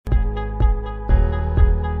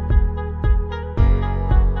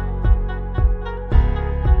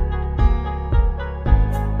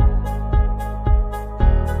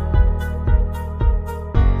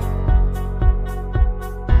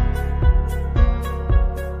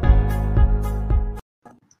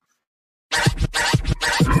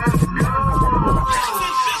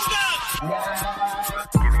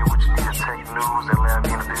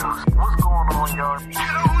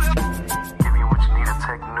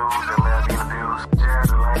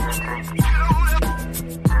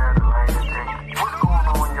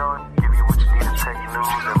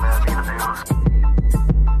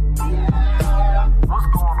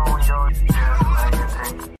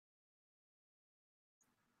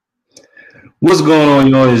What's going on,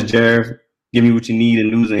 y'all? It's Jared. Give me what you need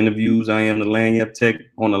in news and interviews. I am the Lanyard Tech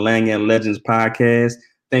on the Lanyard Legends podcast.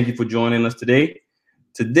 Thank you for joining us today.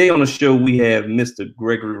 Today on the show, we have Mr.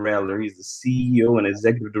 Gregory Rattler. He's the CEO and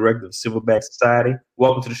Executive Director of Silverback Society.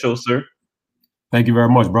 Welcome to the show, sir. Thank you very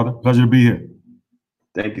much, brother. Pleasure to be here.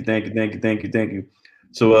 Thank you.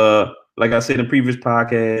 So, like I said in previous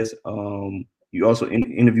podcasts, you also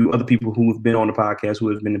interview other people who have been on the podcast, who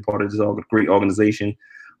have been a part of this great organization.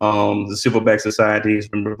 The Silverback Society has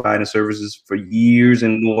been providing services for years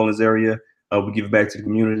in the New Orleans area. We give it back to the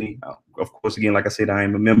community. Of course, again, like I said, I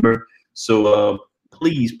am a member. So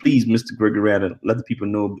please, Mr. Gregory Rattler, let the people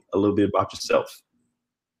know a little bit about yourself.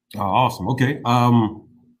 Awesome. Okay. My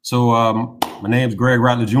name's Greg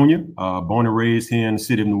Rattler Jr., born and raised here in the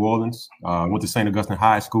city of New Orleans. Went to St. Augustine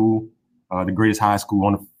High School, the greatest high school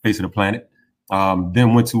on the face of the planet.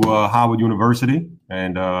 Then went to Howard University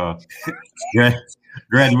and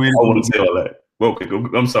graduated. I want to say all that. Well, okay,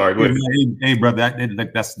 I'm sorry. Go ahead. Hey, brother,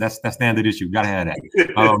 that's standard issue. Gotta have that.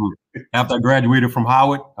 After I graduated from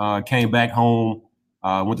Howard, came back home,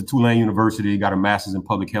 went to Tulane University, got a master's in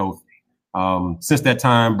public health. Since that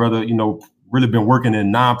time, brother, really been working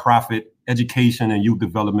in nonprofit education and youth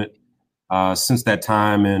development since that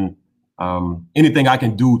time, and anything I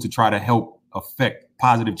can do to try to help affect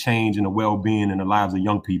positive change in the well-being and the lives of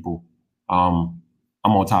young people, I'm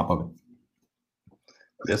on top of it.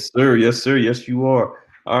 Yes, sir. Yes, you are.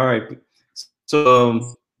 All right.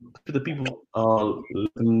 So, to the people,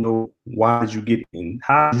 let them know how did you get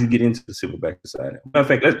into the Silverback Society? Matter of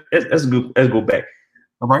fact, let's go back.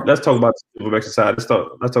 All right. Let's talk about the Silverback Society. Let's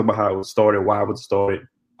talk about how it was started, why it was started,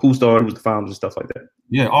 who started, who's the founders, and stuff like that.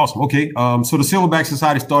 Yeah, awesome. Okay. So the Silverback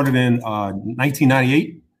Society started in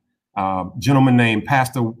 1998. A gentleman named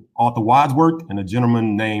Pastor Arthur Wadsworth and a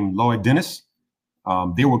gentleman named Lloyd Dennis.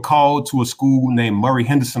 They were called to a school named Murray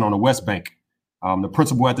Henderson on the West Bank. The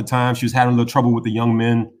principal at the time, she was having a little trouble with the young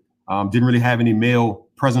men, didn't really have any male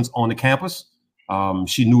presence on the campus.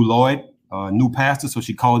 She knew Lloyd, knew Pastor, so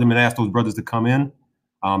she called him and asked those brothers to come in.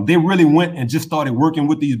 They really went and just started working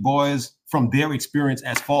with these boys from their experience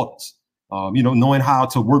as fathers, knowing how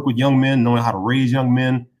to work with young men, knowing how to raise young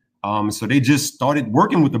men. So they just started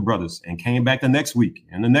working with the brothers and came back the next week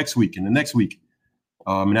and the next week and the next week.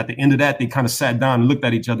 And at the end of that, they kind of sat down and looked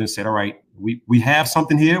at each other and said, all right, we have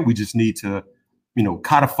something here. We just need to,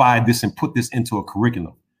 codify this and put this into a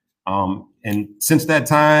curriculum. And since that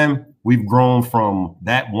time, we've grown from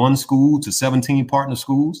that one school to 17 partner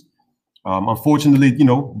schools. Unfortunately,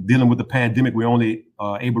 dealing with the pandemic, we're only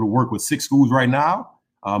able to work with 6 schools right now.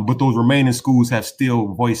 But those remaining schools have still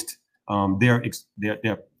voiced their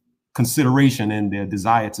consideration and their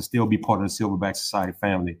desire to still be part of the Silverback Society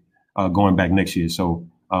family going back next year. So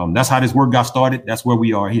that's how this work got started. That's where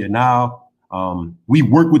we are here now. We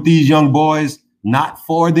work with these young boys, not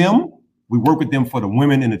for them. We work with them for the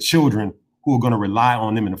women and the children who are going to rely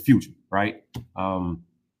on them in the future, right?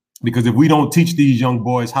 Because if we don't teach these young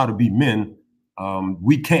boys how to be men,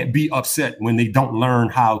 we can't be upset when they don't learn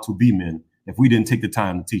how to be men if we didn't take the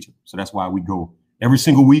time to teach them. So that's why we go every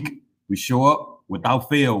single week. We show up without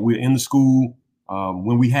fail. We're in the school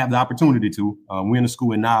when we have the opportunity to. We're in the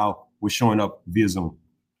school, and now we're showing up via Zoom.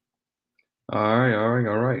 All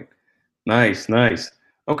right. Nice.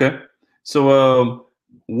 Okay. So,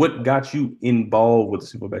 what got you involved with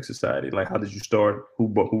the Silverback Society? Like, how did you start?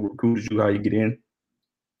 Who recruited you? How you get in?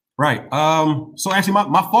 Right. So actually,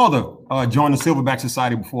 my father joined the Silverback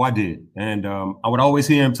Society before I did, and I would always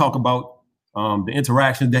hear him talk about the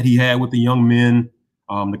interactions that he had with the young men,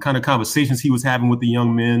 the kind of conversations he was having with the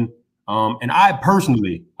young men. And I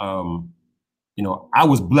personally, I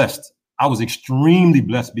was blessed. I was extremely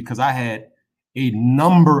blessed because I had a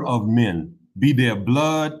number of men, be their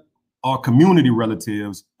blood or community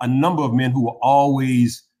relatives, a number of men who were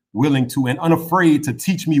always willing to and unafraid to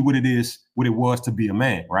teach me what it was to be a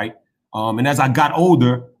man, right? And as I got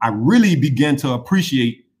older, I really began to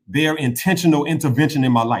appreciate their intentional intervention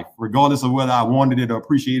in my life, regardless of whether I wanted it or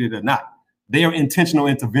appreciated it or not. Their intentional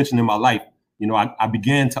intervention in my life, I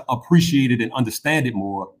began to appreciate it and understand it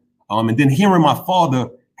more. And then hearing my father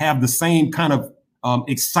have the same kind of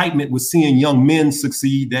excitement with seeing young men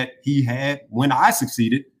succeed that he had when I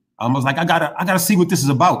succeeded, I was like, I gotta see what this is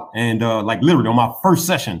about. And like literally on my first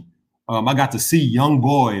session, I got to see young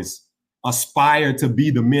boys aspire to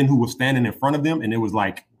be the men who were standing in front of them. And it was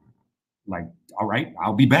like, all right,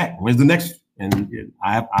 I'll be back. When's the next? And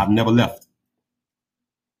I've never left.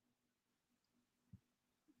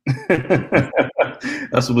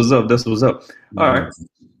 That's what's up. All right.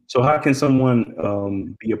 So how can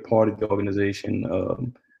someone be a part of the organization,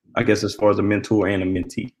 I guess, as far as a mentor and a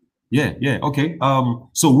mentee? Yeah. Okay.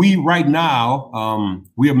 So we right now,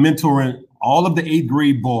 we are mentoring all of the 8th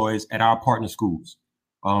grade boys at our partner schools.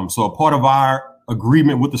 So a part of our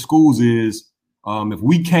agreement with the schools is if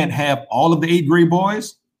we can't have all of the 8th grade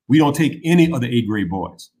boys, we don't take any of the 8th grade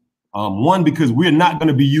boys. One, because we're not going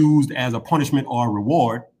to be used as a punishment or a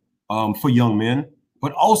reward for young men,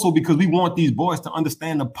 but also because we want these boys to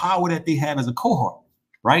understand the power that they have as a cohort,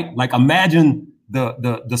 right? Like imagine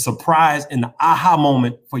the surprise and the aha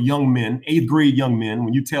moment for young men, 8th grade young men,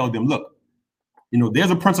 when you tell them, look, you know,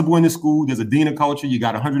 there's a principal in this school, there's a dean of culture, you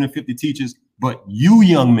got 150 teachers, but you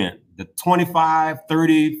young men, the 25,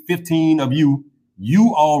 30, 15 of you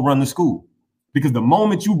all run the school. Because the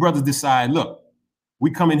moment you brothers decide, look, we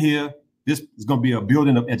come in here, this is going to be a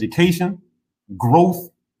building of education, growth,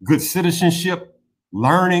 good citizenship,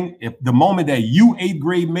 learning. If the moment that you 8th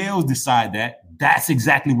grade males decide that, that's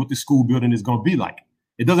exactly what the school building is going to be like.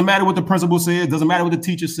 It doesn't matter what the principal says, it doesn't matter what the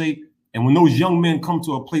teachers say. And when those young men come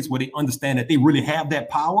to a place where they understand that they really have that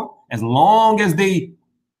power, as long as they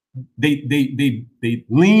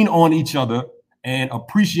lean on each other and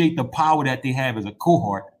appreciate the power that they have as a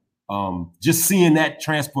cohort, just seeing that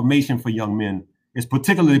transformation for young men is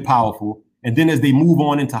particularly powerful. And then as they move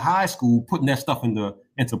on into high school, putting that stuff into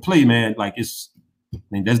play, man, like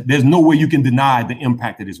there's no way you can deny the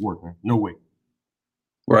impact of this work, man. No way.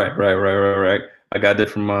 Right. I got that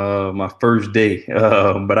from my first day,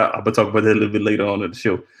 but I'll talk about that a little bit later on in the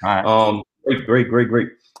show. All right. Great.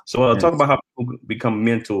 So talk about how people become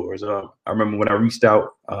mentors. I remember when I reached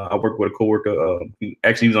out, I worked with a coworker. He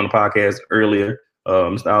was on the podcast earlier.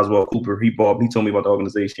 Mr. Oswald Cooper. He told me about the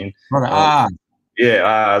organization.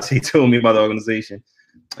 He told me about the organization,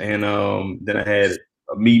 and then I had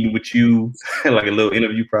a meeting with you, like a little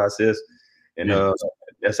interview process, and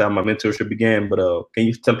that's how my mentorship began. But can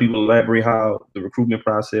you tell people, elaborate how the recruitment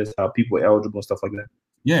process, how people are eligible and stuff like that?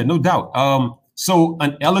 Yeah, no doubt. So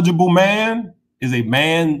an eligible man is a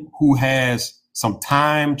man who has some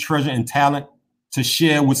time, treasure, and talent to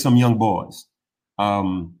share with some young boys.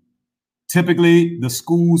 Typically, the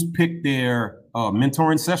schools pick their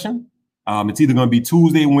mentoring session. It's either going to be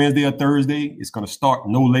Tuesday, Wednesday, or Thursday. It's going to start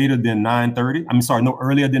no earlier than 9:30.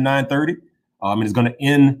 And it's going to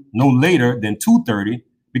end no later than 2:30,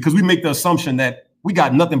 because we make the assumption that we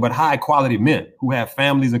got nothing but high quality men who have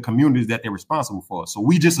families and communities that they're responsible for. So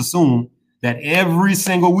we just assume that every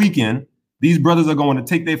single weekend, these brothers are going to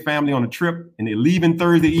take their family on a trip, and they're leaving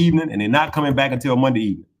Thursday evening and they're not coming back until Monday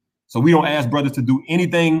evening. So we don't ask brothers to do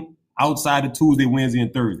anything outside of Tuesday, Wednesday,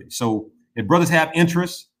 and Thursday. So if brothers have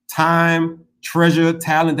interests, time, treasure,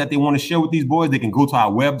 talent that they want to share with these boys, they can go to our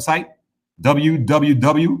website,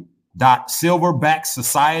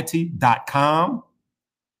 www.silverbacksociety.com,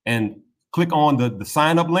 and click on the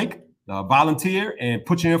sign up link, volunteer, and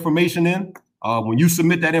put your information in. When you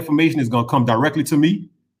submit that information, it's going to come directly to me.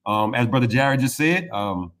 As Brother Jared just said,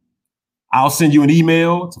 I'll send you an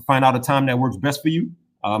email to find out a time that works best for you.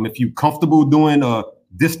 If you're comfortable doing a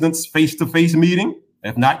distance face-to-face meeting,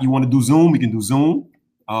 if not, you want to do Zoom, we can do Zoom.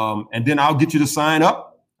 And then I'll get you to sign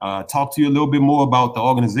up, talk to you a little bit more about the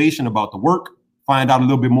organization, about the work, find out a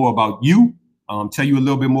little bit more about you, tell you a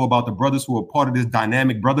little bit more about the brothers who are part of this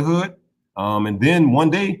dynamic brotherhood. And then one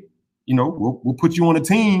day, you know, we'll put you on a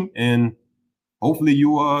team, and hopefully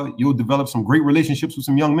you'll develop some great relationships with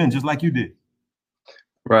some young men, just like you did.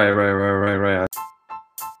 Right.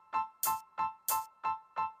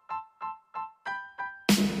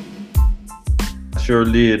 I sure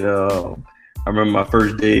did. I remember my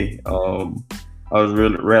first day. I was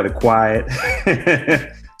rather quiet,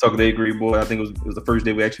 talking to 8th grade boy. I think it was the first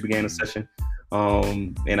day we actually began a session,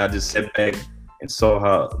 and I just sat back and saw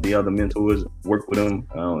how the other mentors worked with them,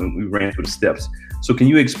 and we ran through the steps. So can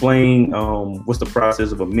you explain what's the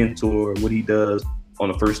process of a mentor, what he does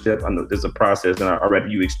on the first step? I know there's a process, and I'd rather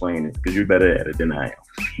you explain it because you're better at it than I am.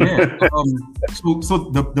 Yeah.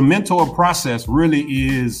 So the mentor process really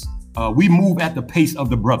is, we move at the pace of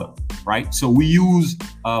the brother, right? So we use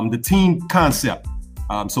the team concept.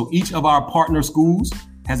 So each of our partner schools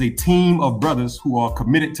has a team of brothers who are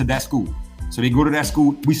committed to that school. So they go to that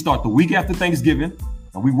school. We start the week after Thanksgiving,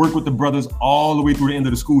 and we work with the brothers all the way through the end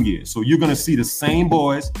of the school year. So you're going to see the same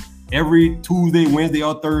boys every Tuesday, Wednesday,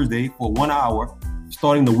 or Thursday for 1 hour,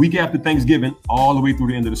 starting the week after Thanksgiving, all the way through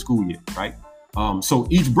the end of the school year, right? So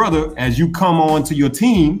each brother, as you come on to your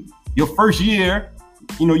team, your first year,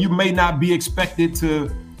 you know, you may not be expected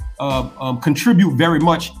to contribute very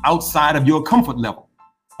much outside of your comfort level.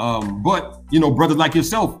 But, you know, brothers like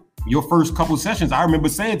yourself, your first couple of sessions, I remember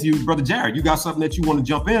saying to you, Brother Jared, you got something that you want to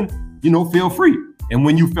jump in, you know, feel free. And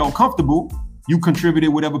when you felt comfortable, you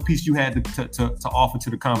contributed whatever piece you had to offer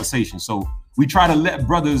to the conversation. So we try to let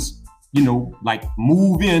brothers like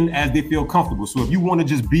move in as they feel comfortable. So if you want to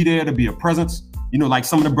just be there to be a presence, like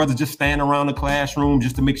some of the brothers just stand around the classroom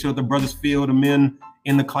just to make sure the brothers feel the men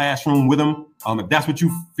in the classroom with them. If that's what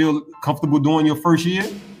you feel comfortable doing your first year,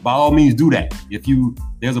 by all means do that. If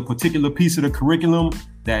there's a particular piece of the curriculum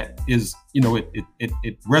that is,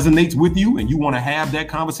 it resonates with you and you want to have that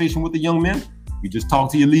conversation with the young men, you just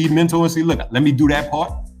talk to your lead mentor and say, look, let me do that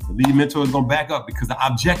part. The lead mentor is going to back up, because the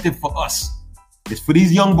objective for us is for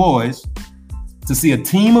these young boys to see a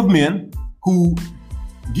team of men who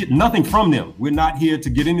get nothing from them. We're not here to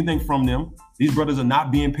get anything from them. These brothers are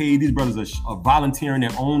not being paid. These brothers are volunteering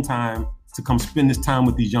their own time to come spend this time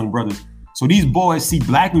with these young brothers. So these boys see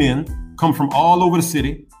black men come from all over the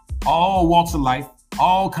city, all walks of life,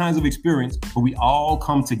 all kinds of experience, but we all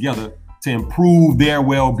come together to improve their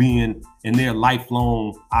well-being and their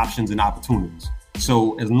lifelong options and opportunities.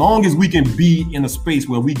 So as long as we can be in a space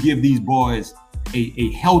where we give these boys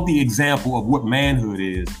a healthy example of what manhood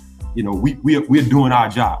is, we're doing our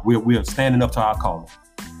job. We're standing up to our calling.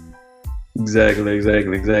 Exactly.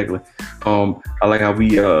 I like how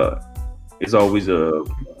we it's always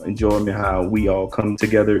enjoyment how we all come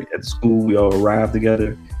together at the school. We all arrive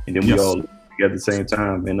together, and then we all live together at the same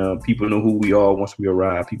time. And people know who we are once we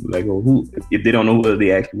arrive. People like, oh, who? If they don't know who,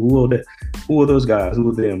 they ask, who are those guys? Who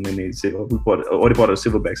are them? And they say, oh, they're part of the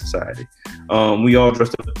Silverback Society. We all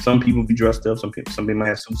dressed up. Some people be dressed up. Some people might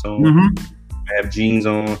have suits on. Mm-hmm. Have jeans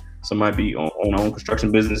on. Some might be on our own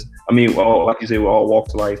construction business. I mean, like you say, we all walk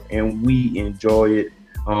to life, and we enjoy it.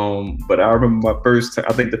 But I remember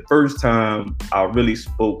I think the first time I really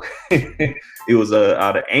spoke, it was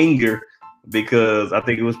out of anger, because I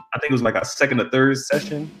think it was like our second or third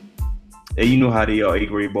session. And you know how they are, 8th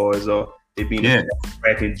grade boys are. They be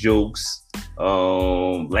cracking jokes,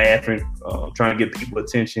 laughing, trying to get people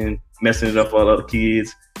attention, messing it up for other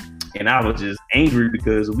kids. And I was just angry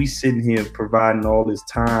because we sitting here providing all this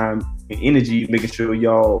time and energy, making sure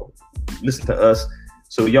y'all listen to us,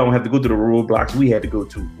 so y'all don't have to go to the roadblocks we had to go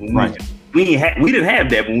to. We didn't have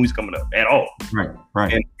that when we was coming up at all.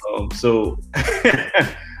 Right. And so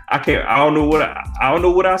I don't know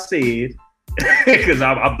what I said because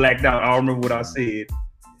I blacked out. I don't remember what I said,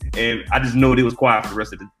 and I just know it was quiet for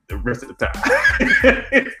the rest of the time.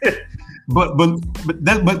 But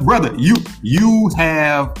brother, you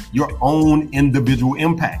have your own individual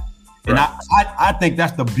impact. And I think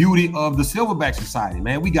that's the beauty of the Silverback Society,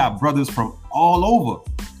 man. We got brothers from all over.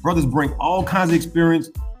 Brothers bring all kinds of experience.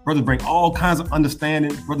 Brothers bring all kinds of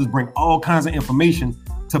understanding. Brothers bring all kinds of information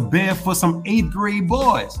to bear for some 8th grade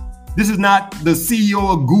boys. This is not the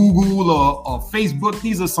CEO of Google or Facebook.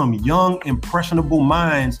 These are some young, impressionable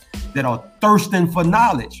minds that are thirsting for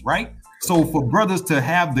knowledge, right? So for brothers to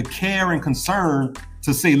have the care and concern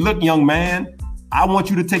to say, look, young man, I want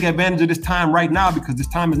you to take advantage of this time right now, because this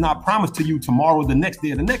time is not promised to you tomorrow, the next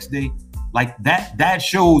day, or the next day. Like that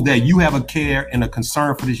shows that you have a care and a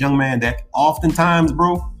concern for this young man that oftentimes,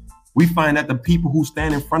 bro, we find that the people who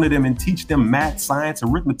stand in front of them and teach them math, science,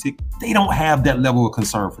 arithmetic, they don't have that level of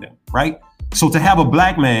concern for them, right? So to have a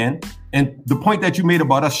black man, and the point that you made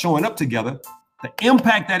about us showing up together, the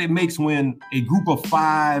impact that it makes when a group of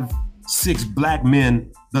 5, 6 black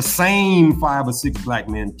men, the same 5 or 6 black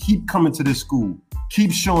men, keep coming to this school,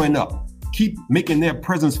 keep showing up, keep making their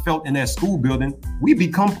presence felt in that school building, we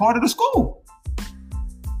become part of the school.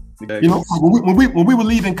 Exactly. When we were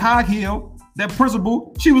leaving Cog Hill, that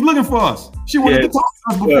principal, she was looking for us. She wanted to talk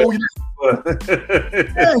to us before we left.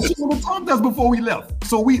 She wanted to talk to us before we left.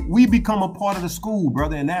 So we become a part of the school,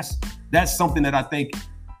 brother, and that's something that I think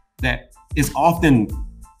that is often,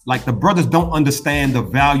 like, the brothers don't understand the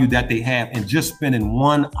value that they have in just spending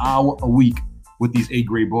 1 hour a week with these 8th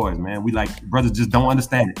grade boys, man. Brothers just don't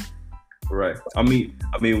understand it. Right. I mean,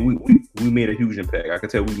 we made a huge impact. I can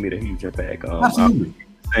tell we made a huge impact. Absolutely.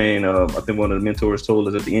 I think one of the mentors told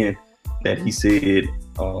us at the end that he said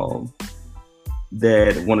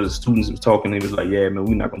that one of the students was talking, and he was like, yeah, man,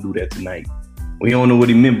 we're not gonna do that tonight. We don't know what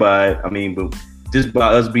he meant by it. I mean, but just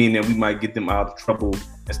by us being there, we might get them out of trouble.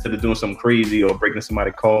 Instead of doing something crazy or breaking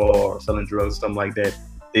somebody's car or selling drugs, something like that,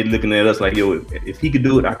 they're looking at us like, yo, if he could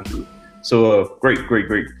do it, I can do it. So great.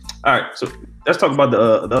 All right, so let's talk about the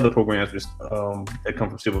other programs that come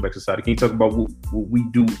from Silverback Society. Can you talk about what we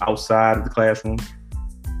do outside of the classroom,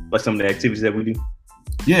 like some of the activities that we do?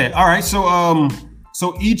 Yeah. All right.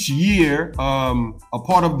 So each year, a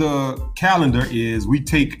part of the calendar is we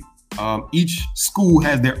take each school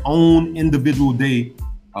has their own individual day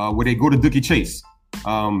where they go to Dookie Chase.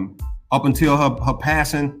 Up until her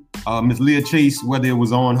passing, Miss Leah Chase, whether it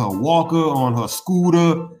was on her walker, on her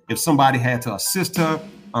scooter, if somebody had to assist her,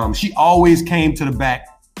 she always came to the back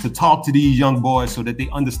to talk to these young boys so that they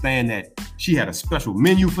understand that she had a special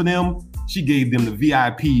menu for them. She gave them the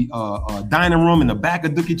VIP dining room in the back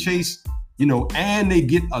of Dookie Chase, you know, and they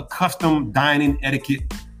get a custom dining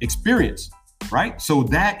etiquette experience, right? So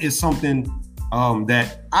that is something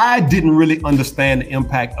that I didn't really understand the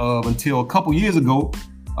impact of until a couple years ago.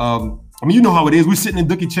 I mean, you know how it is. We're sitting in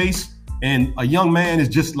Dookie Chase and a young man is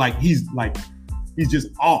just like, he's just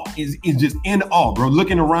awe. He's just in awe, bro,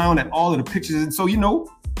 looking around at all of the pictures. And so, you know,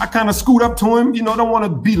 I kind of scoot up to him, you know, don't want to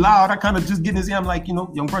be loud. I kind of just get in his ear. I'm like, you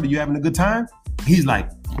know, young brother, you having a good time? He's like,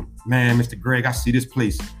 man, Mr. Greg, I see this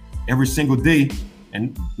place every single day.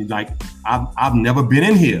 And like, I've never been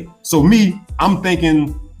in here. So I'm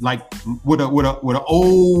thinking like with an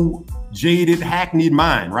old jaded hackneyed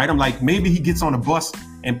mind, right? I'm like, maybe he gets on a bus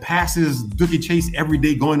and passes Dookie Chase every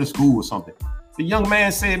day going to school or something. The young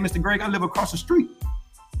man said, Mr. Greg, I live across the street.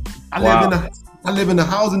 I live in the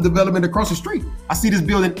housing development across the street. I see this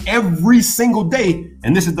building every single day,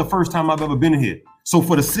 and this is the first time I've ever been here. So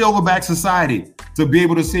for the Silverback Society to be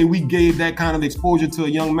able to say we gave that kind of exposure to a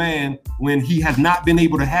young man when he has not been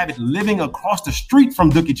able to have it living across the street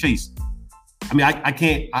from Dookie Chase, I mean, I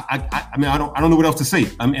can't. I mean, I don't know what else to say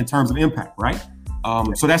in terms of impact, right?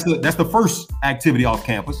 So that's the first activity off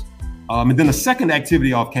campus, and then the second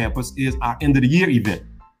activity off campus is our end of the year event.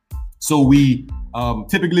 So we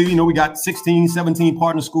typically, you know, we got 16, 17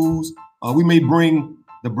 partner schools. We may bring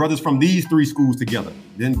the brothers from these 3 schools together,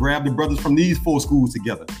 then grab the brothers from these 4 schools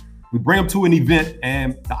together. We bring them to an event,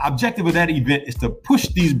 and the objective of that event is to push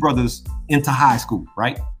these brothers into high school,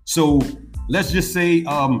 right? So let's just say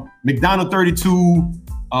McDonald 32,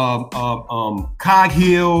 Cog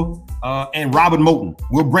Hill, and Robert Moulton.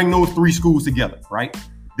 We'll bring those 3 schools together, right?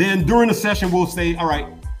 Then during the session, we'll say, all right,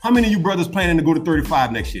 how many of you brothers planning to go to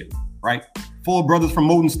 35 next year, right? 4 brothers from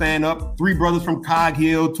Moulton stand up, 3 brothers from Cog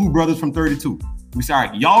Hill, 2 brothers from 32. We say, all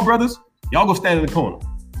right, y'all brothers, y'all go stand in the corner.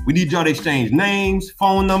 We need y'all to exchange names,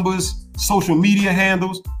 phone numbers, social media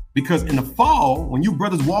handles, because in the fall, when you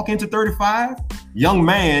brothers walk into 35, young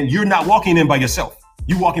man, you're not walking in by yourself.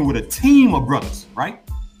 You're walking with a team of brothers, right?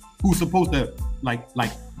 Who's supposed to like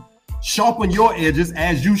sharpen your edges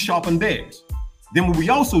as you sharpen theirs. Then what we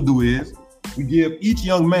also do is we give each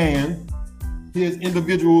young man his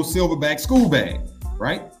individual Silverback school bag,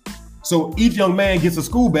 right? So each young man gets a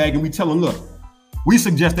school bag and we tell him, look, we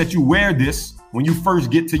suggest that you wear this when you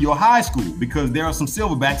first get to your high school because there are some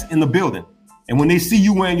Silverbacks in the building. And when they see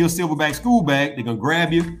you wearing your Silverback school bag, they're gonna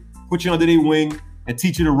grab you, put you under their wing, and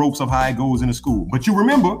teach you the ropes of how it goes in the school. But you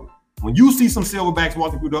remember, when you see some Silverbacks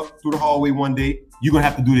walking through the hallway one day, you're gonna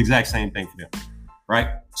have to do the exact same thing for them, right?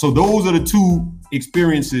 So those are the 2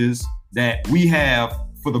 experiences that we have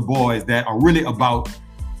for the boys that are really about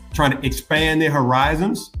trying to expand their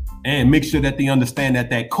horizons and make sure that they understand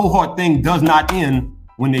that that cohort thing does not end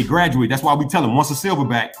when they graduate. That's why we tell them once a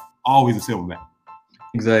Silverback, always a Silverback.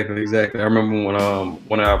 Exactly. I remember when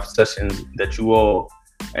one of our sessions that you all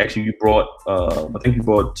actually you brought I think you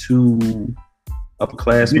brought 2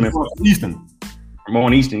 upperclassmen from Easton.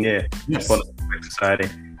 From Easton, yeah. Yes. For the Society.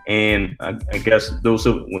 And I guess those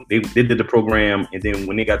they did the program, and then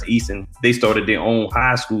when they got to Easton, they started their own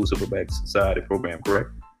high school Silverback Society program, correct?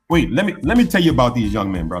 Wait, let me tell you about these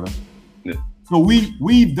young men, brother. Yeah. So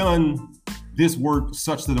we've done this work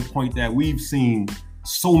such to the point that we've seen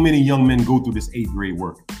so many young men go through this 8th grade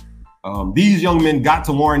work. These young men got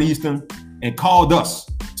to Warren Easton and called us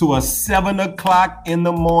to a 7 o'clock in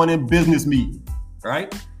the morning business meeting,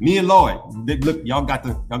 right? Me and Lloyd, look, y'all got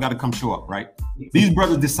to come show up, right? These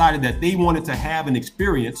brothers decided that they wanted to have an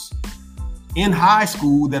experience in high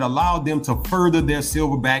school that allowed them to further their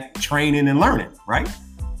Silverback training and learning, right?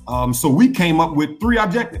 So we came up with 3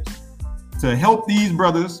 objectives: to help these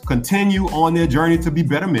brothers continue on their journey to be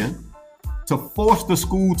better men, to force the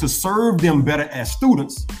school to serve them better as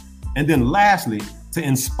students, and then lastly, to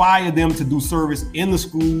inspire them to do service in the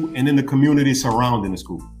school and in the community surrounding the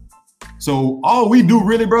school. So all we do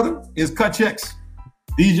really, brother, is cut checks.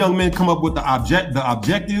 These young men come up with the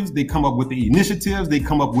objectives, they come up with the initiatives, they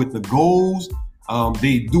come up with the goals,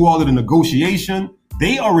 they do all of the negotiation.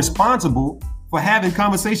 They are responsible for having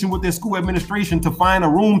conversation with their school administration to find a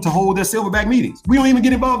room to hold their Silverback meetings. We don't even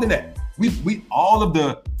get involved in that. We all of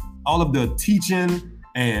the teaching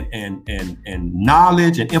and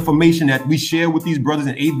knowledge and information that we share with these brothers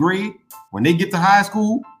in 8th grade, when they get to high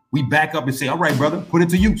school, we back up and say, all right, brother, put it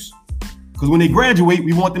to use. Because when they graduate,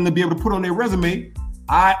 we want them to be able to put on their resume,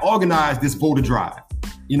 I organized this voter drive.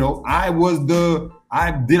 You know, I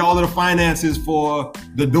did all of the finances for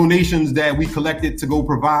the donations that we collected to go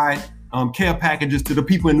provide care packages to the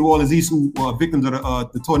people in New Orleans East who were victims of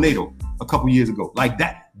the tornado a couple years ago. Like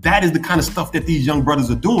that is the kind of stuff that these young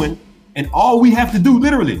brothers are doing. And all we have to do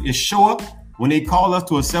literally is show up. When they call us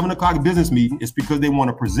to a 7 o'clock business meeting, it's because they want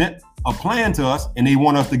to present a plan to us and they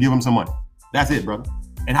want us to give them some money. That's it, brother.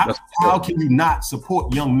 And how can you not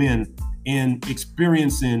support young men in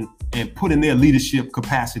experiencing and putting their leadership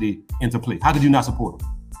capacity into play? How could you not support them?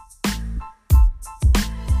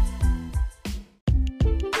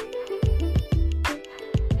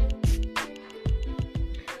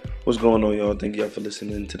 What's going on, y'all? Thank y'all for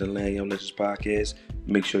listening to the Land Young Legends podcast.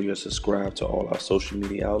 Make sure you're subscribed to all our social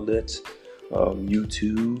media outlets,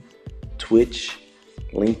 YouTube, Twitch,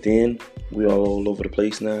 LinkedIn. We're all over the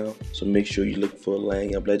place now. So make sure you look for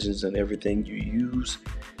Land Young Legends and everything you use.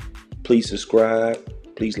 Please subscribe.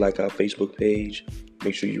 Please like our Facebook page.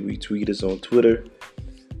 Make sure you retweet us on Twitter.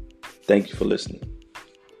 Thank you for listening.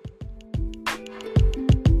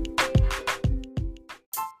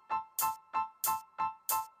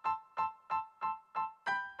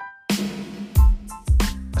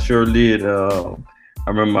 Sure did. I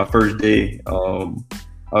remember my first day.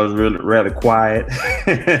 I was really rather quiet,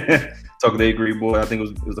 talking to Gregory boy. I think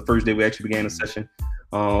it was the first day we actually began the session,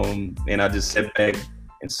 and I just sat back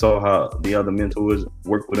and saw how the other mentors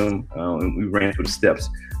worked with him, and we ran through the steps.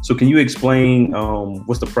 So, can you explain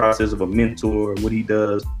what's the process of a mentor, what he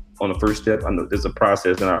does on the first step? I know there's a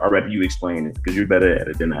process, and I'd rather you explain it because you're better at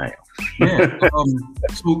it than I am. Yeah.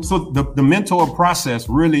 So the mentor process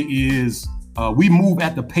really is. We move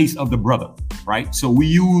at the pace of the brother, right? So we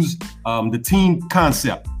use the team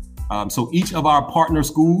concept. So each of our partner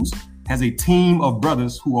schools has a team of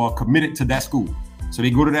brothers who are committed to that school. So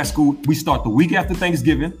they go to that school. We start the week after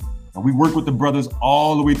Thanksgiving, and we work with the brothers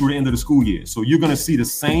all the way through the end of the school year. So you're going to see the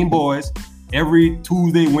same boys every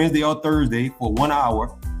Tuesday, Wednesday, or Thursday for 1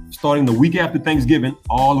 hour, starting the week after Thanksgiving,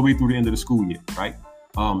 all the way through the end of the school year, right?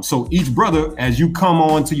 So each brother, as you come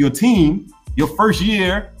on to your team, your first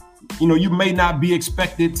year, you may not be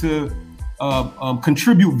expected to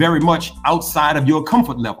contribute very much outside of your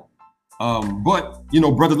comfort level. But,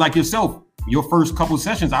 brothers like yourself, your first couple of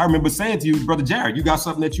sessions, I remember saying to you, Brother Jared, you got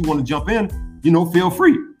something that you want to jump in, feel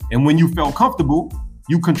free. And when you felt comfortable,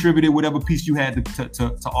 you contributed whatever piece you had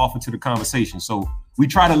to offer to the conversation. So we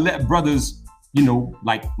try to let brothers,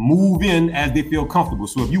 move in as they feel comfortable.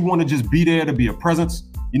 So if you want to just be there to be a presence,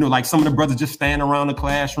 like some of the brothers just stand around the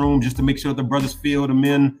classroom just to make sure the brothers feel the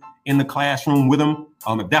men in the classroom with them.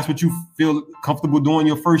 If that's what you feel comfortable doing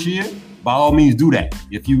your first year, by all means do that.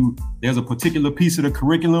 If there's a particular piece of the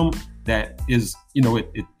curriculum that is,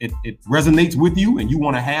 it resonates with you and you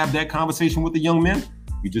want to have that conversation with the young men,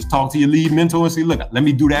 you just talk to your lead mentor and say, look, let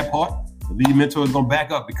me do that part. The lead mentor is going to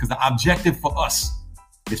back up because the objective for us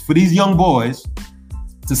is for these young boys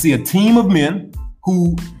to see a team of men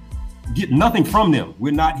who get nothing from them.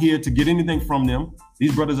 We're not here to get anything from them.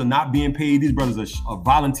 These brothers are not being paid. These brothers are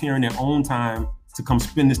volunteering their own time to come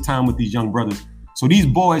spend this time with these young brothers. So these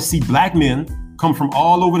boys see black men come from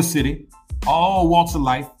all over the city, all walks of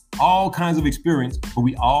life, all kinds of experience, but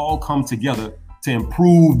we all come together to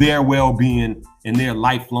improve their well-being and their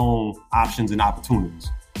lifelong options and opportunities.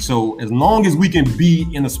 So as long as we can be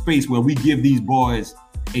in a space where we give these boys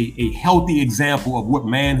a healthy example of what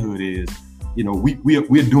manhood is,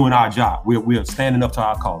 we're doing our job. We're standing up to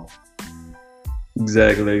our calling.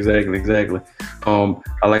 Exactly.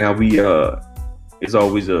 I like how we it's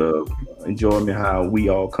always a enjoyment how we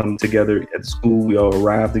all come together at school. We all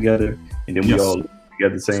arrive together, and then we all together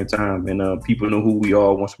at the same time. And people know who we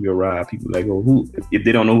are once we arrive. People like, oh, who? If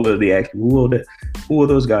they don't know who, they ask, who are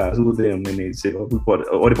those guys? Who are them? And they say, oh, they're part of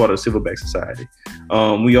the Silverback Society.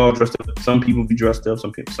 We all dressed up. Some people be dressed up.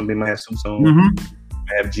 Some people might have suits on. Mm-hmm.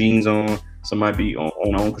 Have jeans on. Some might be on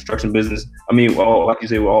our own construction business. I mean, like you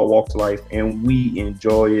say, we all walk to life, and we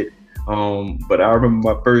enjoy it. But I remember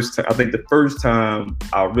I think the first time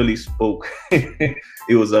I really spoke, it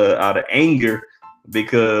was out of anger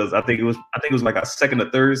because I think it was like our second or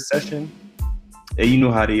third session. And you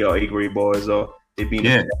know how they are, 8th grade boys are. They be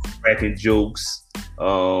cracking jokes,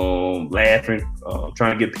 laughing,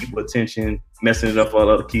 trying to get people attention, messing it up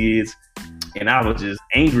for other kids. And I was just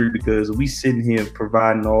angry because we sitting here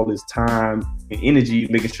providing all this time and energy,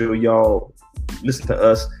 making sure y'all listen to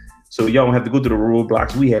us, so y'all don't have to go to the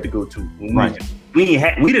roadblocks we had to go to. Right. We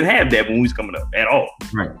didn't have that when we was coming up at all.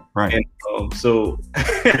 Right. And so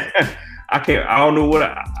I don't know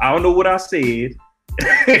what I said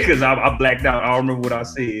because I blacked out. I don't remember what I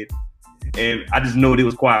said, and I just know it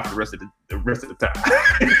was quiet for the rest of the time.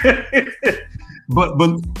 But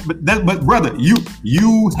brother,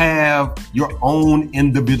 you have your own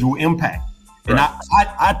individual impact. And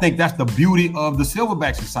I think that's the beauty of the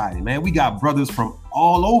Silverback Society, man. We got brothers from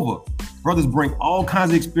all over. Brothers bring all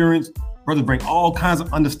kinds of experience. Brothers bring all kinds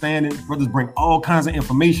of understanding. Brothers bring all kinds of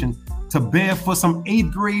information to bear for some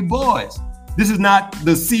 8th grade boys. This is not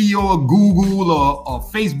the CEO of Google or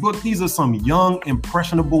Facebook. These are some young,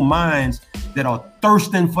 impressionable minds that are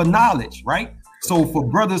thirsting for knowledge, right? So for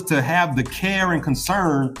brothers to have the care and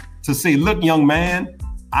concern to say, look, young man,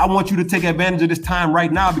 I want you to take advantage of this time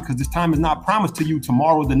right now because this time is not promised to you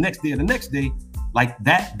tomorrow, the next day, or the next day. Like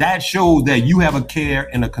that shows that you have a care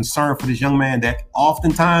and a concern for this young man that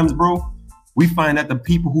oftentimes, bro, we find that the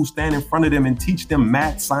people who stand in front of them and teach them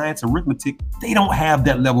math, science, arithmetic, they don't have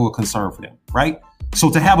that level of concern for them, right? So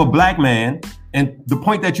to have a black man, and the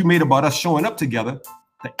point that you made about us showing up together,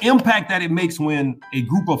 the impact that it makes when a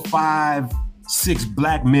group of 5, 6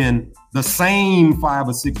 black men, the same 5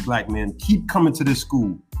 or 6 black men, keep coming to this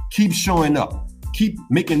school, keep showing up, keep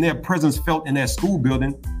making their presence felt in that school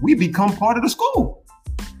building, we become part of the school.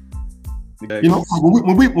 Exactly. You know,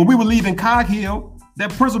 when we were leaving Cog Hill, that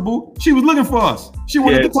principal, she was looking for us. She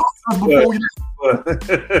wanted to talk to us before we left.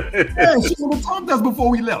 Yeah, she wanted to talk to us before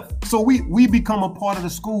we left. So we become a part of the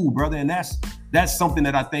school, brother, and that's something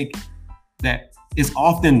that I think that is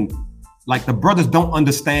often like the brothers don't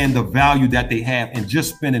understand the value that they have in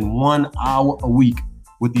just spending 1 hour a week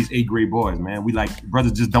with these 8th grade boys, man. We like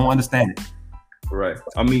brothers just don't understand it. Right.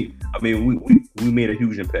 I mean, we made a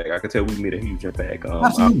huge impact. I can tell we made a huge impact.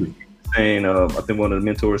 Absolutely. And I think one of the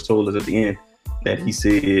mentors told us at the end that he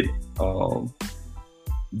said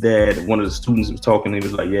that one of the students was talking. And he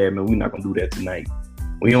was like, "Yeah, man, we're not gonna do that tonight."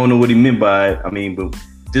 We don't know what he meant by it. I mean, but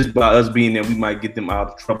just by us being there, we might get them out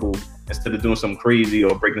of trouble instead of doing something crazy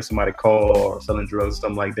or breaking somebody's car or selling drugs,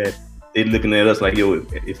 something like that. They're looking at us like, "Yo,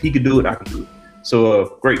 if he could do it, I can do it."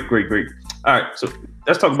 So great. All right, so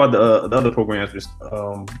let's talk about the other programs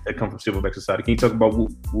that come from Silverback Society. Can you talk about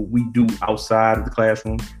what we do outside of the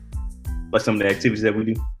classroom, like some of the activities that we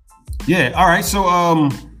do? Yeah. All right.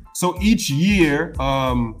 So each year,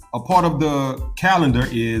 a part of the calendar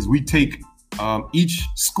is we take each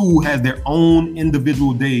school has their own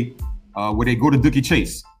individual day where they go to Dookie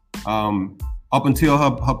Chase. Up until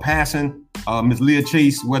her passing, Miss Leah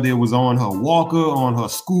Chase, whether it was on her walker, on her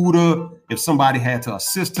scooter, if somebody had to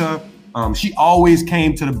assist her, she always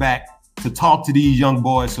came to the back to talk to these young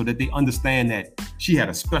boys so that they understand that she had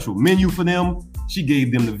a special menu for them. She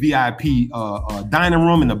gave them the VIP dining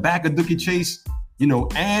room in the back of Dookie Chase, you know,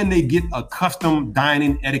 and they get a custom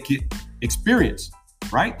dining etiquette experience,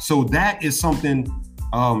 right? So that is something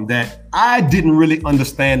that I didn't really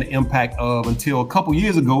understand the impact of until a couple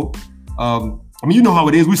years ago. I mean, you know how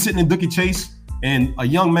it is. We're sitting in Dookie Chase and a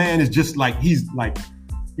young man is just like, he's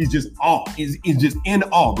just awe. He's just in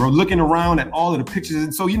awe, bro, looking around at all of the pictures.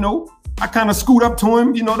 And so, you know, I kind of scoot up to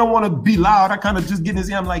him, you know, don't want to be loud. I kind of just get in his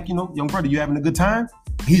ear. I'm like, you know, young brother, you having a good time?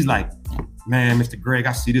 He's like, man, Mr. Greg,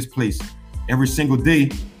 I see this place every single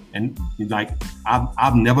day. And he's like,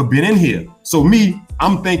 I've never been in here. So me,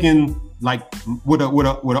 I'm thinking like with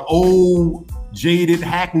a old jaded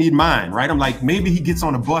hackneyed mind, right? I'm like, maybe he gets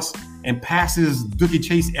on a bus and passes Dookie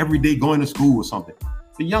Chase every day going to school or something.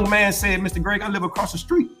 The young man said, Mr. Greg, I live across the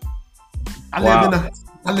street. I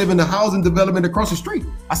live in the housing development across the street.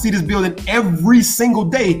 I see this building every single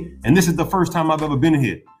day, and this is the first time I've ever been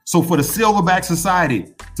here. So for the Silverback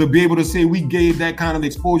Society to be able to say we gave that kind of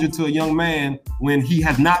exposure to a young man when he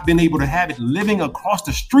has not been able to have it living across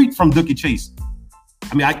the street from Dookie Chase,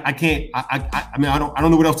 I mean, I can't. I mean, I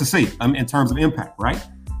don't know what else to say in terms of impact, right?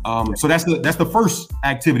 So that's the first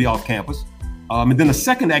activity off campus, and then the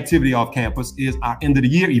second activity off campus is our end of the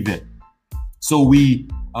year event. So we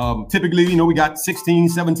typically, you know, we got 16,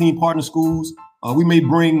 17 partner schools. We may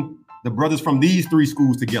bring the brothers from these 3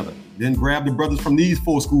 schools together, then grab the brothers from these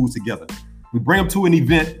 4 schools together. We bring them to an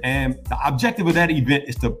event, and the objective of that event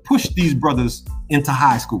is to push these brothers into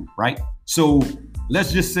high school, right? So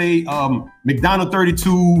let's just say McDonald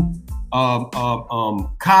 32,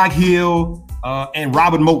 Cog Hill, and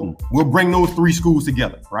Robert Moulton. We'll bring those 3 schools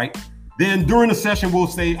together, right? Then during the session, we'll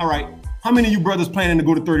say, all right, how many of you brothers planning to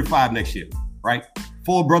go to 35 next year, right?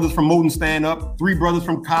 4 brothers from Moulton stand up, 3 brothers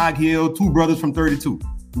from Cog Hill, 2 brothers from 32.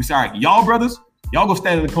 We say, all right, y'all brothers, y'all go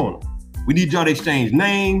stand in the corner. We need y'all to exchange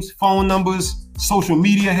names, phone numbers, social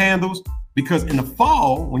media handles, because in the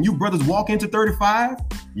fall, when you brothers walk into 35,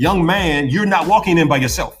 young man, you're not walking in by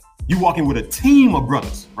yourself. You're walking with a team of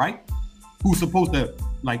brothers, right? Who's supposed to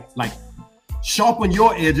like sharpen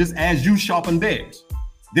your edges as you sharpen theirs.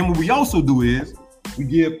 Then what we also do is we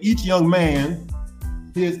give each young man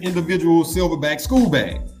his individual Silverback school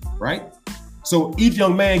bag, right? So each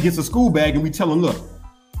young man gets a school bag and we tell him, look,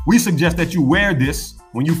 we suggest that you wear this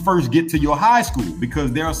when you first get to your high school,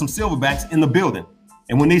 because there are some Silverbacks in the building.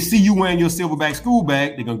 And when they see you wearing your Silverback school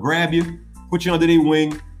bag, they're going to grab you, put you under their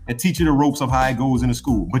wing, and teach you the ropes of how it goes in the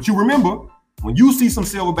school. But you remember, when you see some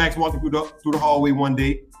Silverbacks walking through the hallway one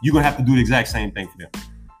day, you're going to have to do the exact same thing for them,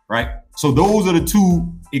 right? So those are the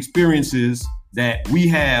two experiences that we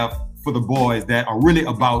have for the boys that are really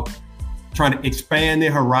about trying to expand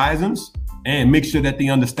their horizons and make sure that they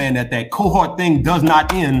understand that that cohort thing does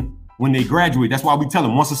not end when they graduate. That's why we tell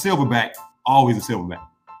them, once a Silverback, always a Silverback.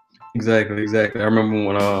 Exactly. I remember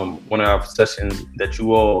when one of our sessions that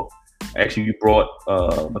you all actually you brought,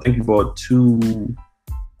 I think you brought two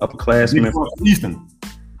upperclassmen from Easton.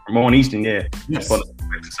 From Easton, yeah. Yes. For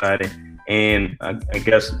the Society. And I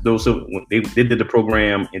guess those they did the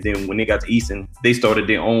program, and then when they got to Easton, they started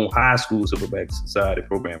their own high school Silverback Society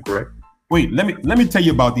program, correct? Wait, let me tell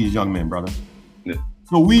you about these young men, brother. Yeah.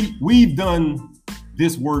 So we've done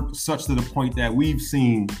this work such to the point that we've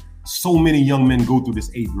seen so many young men go through this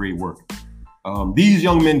 8th grade work. These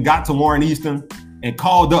young men got to Warren Easton and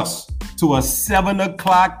called us to a 7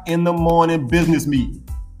 o'clock in the morning business meeting,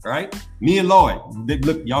 right? Me and Lloyd,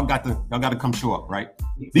 look, y'all got to come show up, right?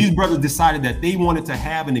 These brothers decided that they wanted to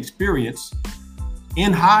have an experience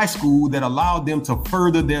in high school that allowed them to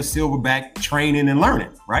further their Silverback training and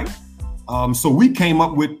learning, right? So we came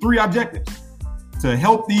up with 3 objectives: to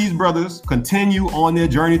help these brothers continue on their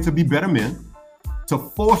journey to be better men, to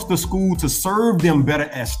force the school to serve them better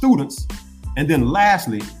as students, and then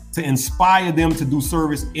lastly, to inspire them to do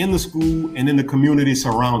service in the school and in the community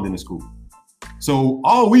surrounding the school. So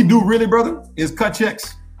all we do really, brother, is cut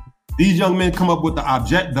checks. These young men come up with the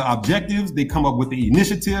objectives, they come up with the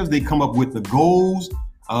initiatives, they come up with the goals,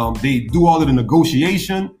 they do all of the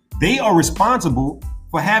negotiation. They are responsible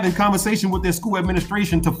for having conversation with their school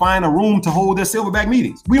administration to find a room to hold their Silverback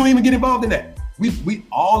meetings. We don't even get involved in that. We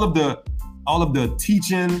all of the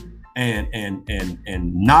teaching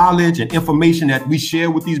and knowledge and information that we share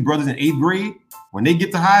with these brothers in 8th grade, when they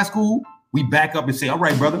get to high school, we back up and say, all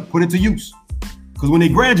right, brother, put it to use. Because when they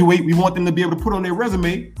graduate, we want them to be able to put on their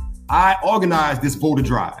resume, I organized this voter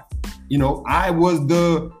drive. You know, I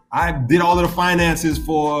did all of the finances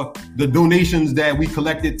for the donations that we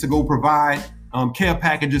collected to go provide care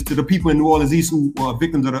packages to the people in New Orleans East who were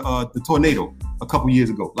victims of the tornado a couple years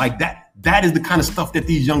ago. Like that is the kind of stuff that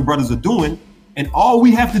these young brothers are doing. And all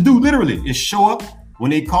we have to do literally is show up when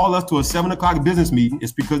they call us to a 7 o'clock business meeting.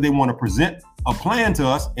 It's because they want to present a plan to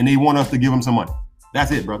us and they want us to give them some money.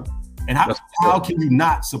 That's it, brother. And how can you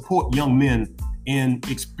not support young men in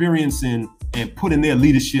experiencing and putting their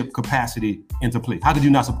leadership capacity into play? How could you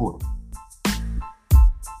not support them?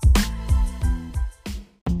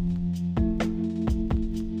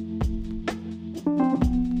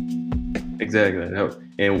 Exactly.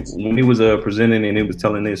 And when he was presenting and he was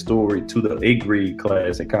telling their story to the 8th grade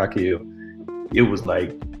class at Cockhill, it was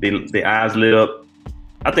like their eyes lit up.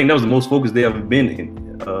 I think that was the most focused they ever been in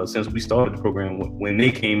since we started the program, when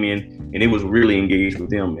they came in and it was really engaged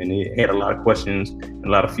with them, and they had a lot of questions and a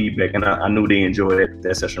lot of feedback, and I knew they enjoyed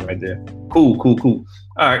that session right there. Cool. All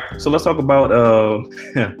right, so let's talk about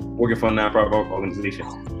working for a nonprofit organization.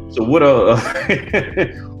 So what are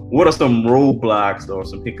what are some roadblocks or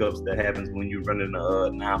some hiccups that happens when you're running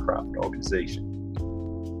a nonprofit organization?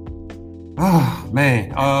 Oh man,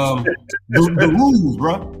 the rules,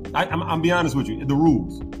 bro. I'm be honest with you, the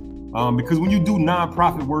rules. Because when you do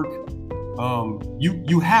nonprofit work,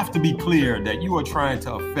 you have to be clear that you are trying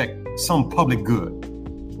to affect some public good.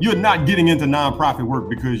 You're not getting into nonprofit work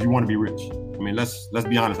because you want to be rich. I mean, let's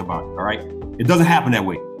be honest about it. All right, it doesn't happen that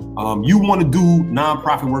way. You want to do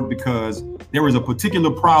nonprofit work because there is a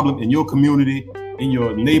particular problem in your community, in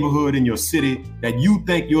your neighborhood, in your city that you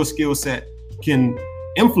think your skill set can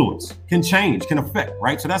influence, can change, can affect,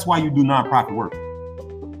 right? So that's why you do nonprofit work.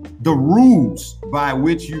 The rules by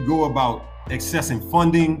which you go about accessing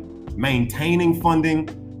funding, maintaining funding,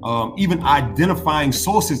 even identifying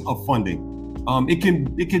sources of funding, it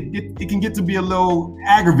can get to be a little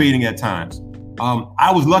aggravating at times.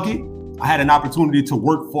 I was lucky. I had an opportunity to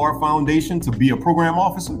work for a foundation, to be a program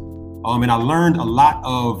officer, and I learned a lot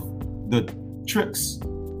of the tricks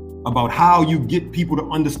about how you get people to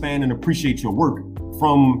understand and appreciate your work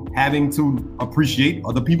from having to appreciate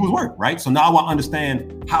other people's work, right? So now I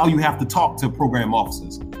understand how you have to talk to program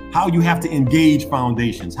officers, how you have to engage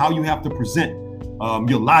foundations, how you have to present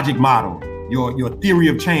your logic model, your theory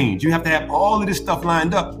of change. You have to have all of this stuff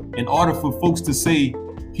lined up in order for folks to say,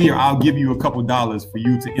 here, I'll give you a couple dollars for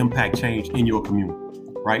you to impact change in your community,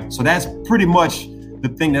 right? So that's pretty much the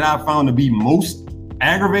thing that I found to be most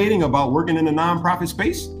aggravating about working in the nonprofit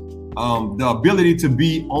space. The ability to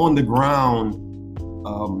be on the ground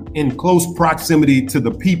in close proximity to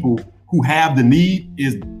the people who have the need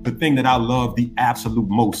is the thing that I love the absolute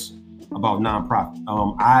most about nonprofit.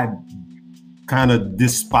 I kind of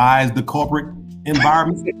despise the corporate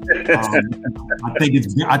environment. I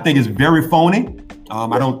think it's very phony.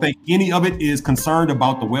 I don't think any of it is concerned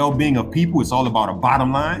about the well-being of people. It's all about a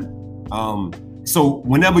bottom line. So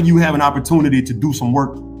whenever you have an opportunity to do some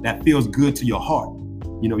work that feels good to your heart,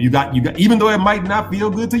 you got even though it might not feel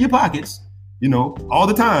good to your pockets, all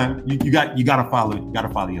the time, you got to follow it. You got to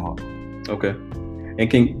follow your heart. Okay. And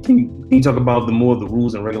can you talk about the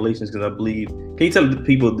rules and regulations? Because I believe, can you tell the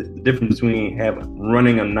people the difference between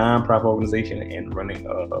running a nonprofit organization and running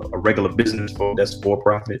a regular business that's for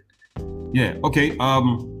profit? Yeah. Okay.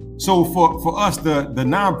 So for us, the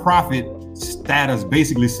nonprofit status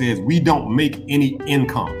basically says we don't make any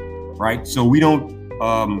income, right? So we don't.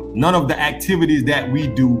 None of the activities that we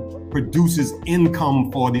do produces income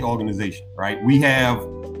for the organization, right? We have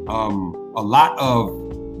a lot of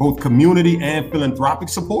both community and philanthropic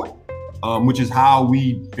support, which is how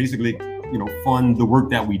we basically, fund the work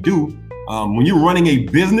that we do. When you're running a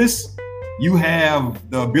business, you have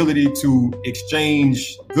the ability to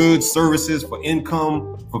exchange goods, services for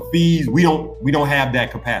income, for fees. We don't have that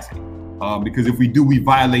capacity because if we do, we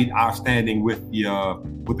violate our standing with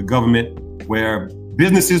the government. Where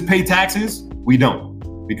businesses pay taxes, we don't,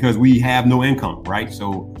 because we have no income, right?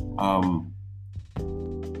 So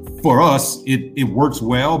for us, it works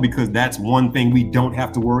well because that's one thing we don't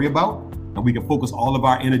have to worry about. And we can focus all of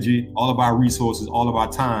our energy, all of our resources, all of our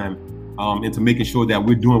time into making sure that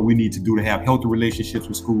we're doing what we need to do to have healthy relationships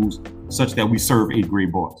with schools such that we serve 8th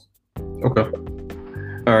grade boys. Okay.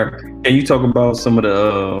 All right. Can you talk about some of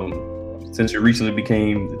the, since you recently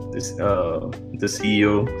became the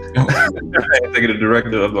CEO, executive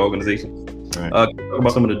director of the organization, right. Can you talk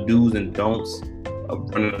about some of the do's and don'ts of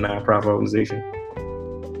running a nonprofit organization?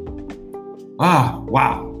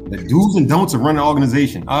 Wow. The do's and don'ts of running an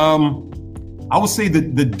organization. I would say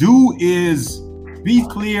that the do is be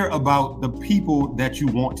clear about the people that you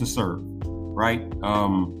want to serve, right?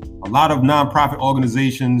 A lot of nonprofit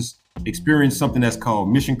organizations experience something that's called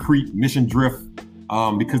mission creep, mission drift,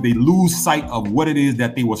 because they lose sight of what it is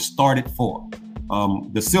that they were started for.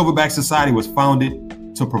 The Silverback Society was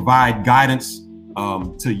founded to provide guidance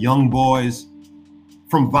to young boys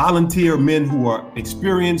from volunteer men who are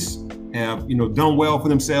experienced, have done well for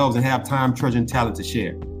themselves, and have time, treasure, and talent to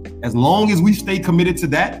share. As long as we stay committed to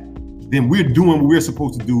that, then we're doing what we're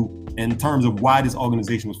supposed to do in terms of why this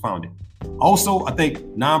organization was founded. Also, I think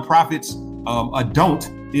nonprofits, a don't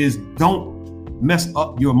is don't mess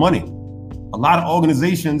up your money. A lot of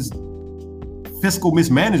organizations, fiscal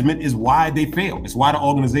mismanagement is why they fail. It's why the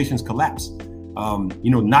organizations collapse.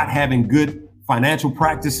 Not having good financial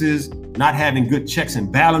practices, not having good checks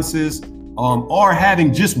and balances, or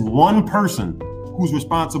having just one person who's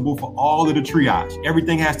responsible for all of the triage.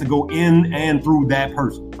 Everything has to go in and through that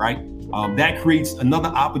person, right? That creates another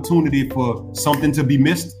opportunity for something to be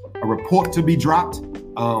missed, a report to be dropped,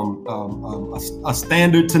 a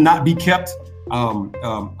standard to not be kept,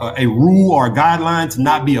 a rule or a guideline to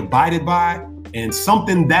not be abided by, and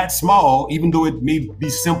something that small, even though it may be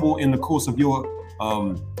simple in the course of your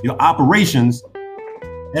operations,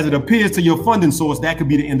 as it appears to your funding source, that could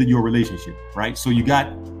be the end of your relationship, right? So you got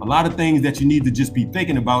a lot of things that you need to just be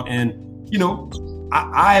thinking about. And,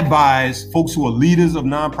 I advise folks who are leaders of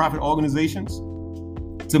nonprofit organizations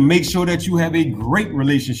to make sure that you have a great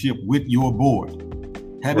relationship with your board.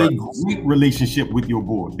 Have a great relationship with your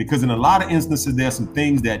board, because in a lot of instances, there's some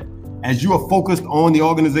things that as you are focused on the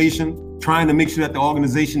organization, trying to make sure that the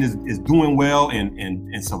organization is doing well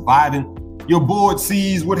and surviving, your board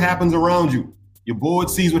sees what happens around you. Your board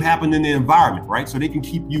sees what happened in the environment, right? So they can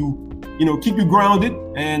keep you grounded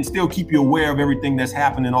and still keep you aware of everything that's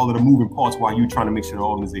happening, all of the moving parts while you're trying to make sure the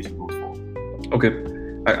organization goes forward. Okay.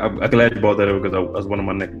 I'm glad you brought that up because that was part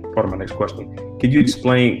of my next question. Could you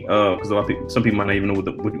explain, because some people might not even know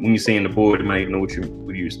when you're saying the board, they might even know what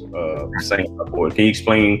you're saying about the board. Can you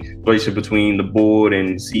explain the relationship between the board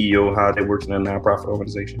and CEO, how that works in a nonprofit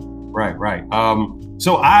organization? Right.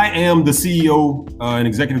 So I am the CEO and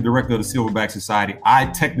executive director of the Silverback Society. I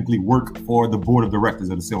technically work for the board of directors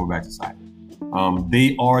of the Silverback Society.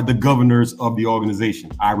 They are the governors of the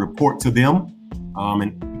organization. I report to them,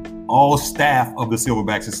 and all staff of the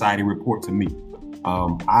Silverback Society report to me.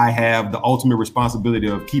 I have the ultimate responsibility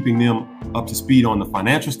of keeping them up to speed on the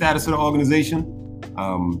financial status of the organization,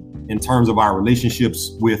 in terms of our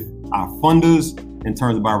relationships with our funders, in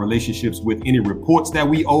terms of our relationships with any reports that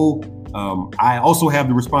we owe. I also have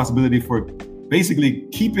the responsibility for basically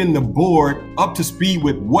keeping the board up to speed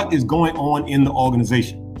with what is going on in the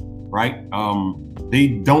organization, right? they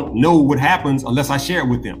don't know what happens unless I share it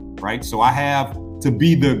with them, right? So I have to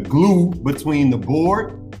be the glue between the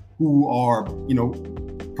board, who are,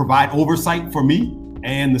 provide oversight for me,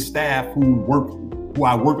 and the staff who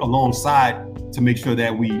I work alongside to make sure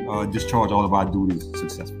that we discharge all of our duties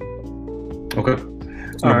successfully. Okay.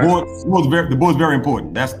 So the board's very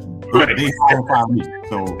important. That's right. They hire me.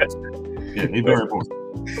 So yeah, they're very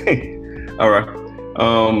important. All right.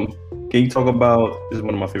 Can you talk about, this is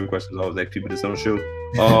one of my favorite questions I always ask people this on the show.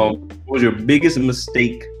 What was your biggest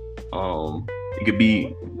mistake? It could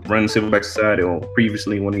be running Silverback Society or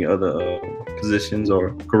previously one of your other positions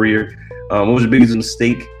or career. What was your biggest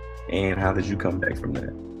mistake and how did you come back from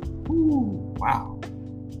that? Ooh, wow.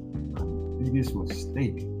 My biggest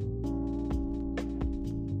mistake.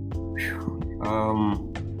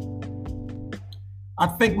 I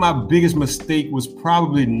think my biggest mistake was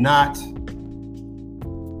probably not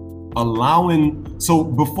allowing. So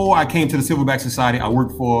before I came to the Silverback Society, I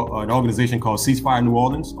worked for an organization called Ceasefire New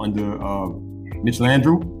Orleans under Mitchell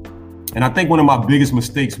Andrew. And I think one of my biggest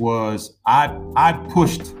mistakes was I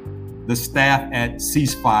pushed the staff at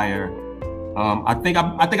Ceasefire. I think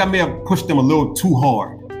I may have pushed them a little too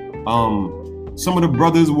hard. Some of the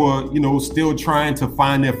brothers were, still trying to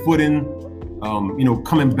find their footing,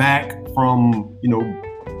 coming back from,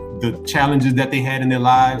 the challenges that they had in their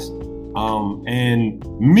lives. And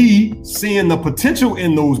me seeing the potential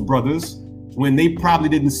in those brothers when they probably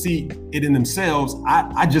didn't see it in themselves,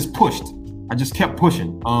 I just pushed. I just kept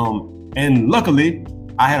pushing. And luckily,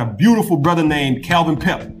 I had a beautiful brother named Calvin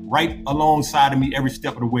Pep right alongside of me every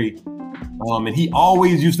step of the way. And he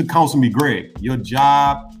always used to counsel me, Greg, your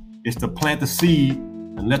job is to plant the seed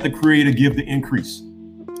and let the Creator give the increase.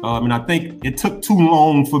 And I think it took too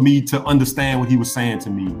long for me to understand what he was saying to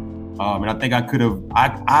me. And I think I could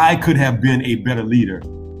have been a better leader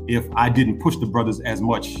if I didn't push the brothers as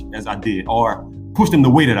much as I did, or push them the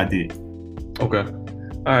way that I did. Okay.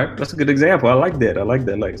 All right. That's a good example. I like that.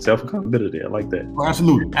 Like self-accountability. I like that. Oh,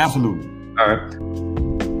 absolutely. Absolutely. All right.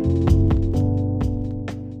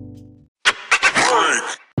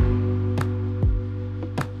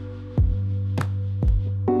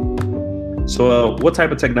 So what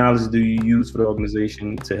type of technology do you use for the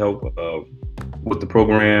organization to help with the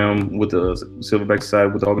program, with the Silverback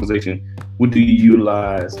Society, with the organization? What do you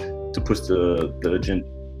utilize to push the agenda?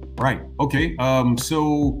 Right. Okay.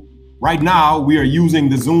 So right now we are using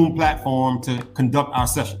the Zoom platform to conduct our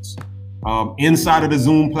sessions. Inside of the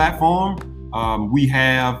Zoom platform, we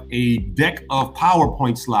have a deck of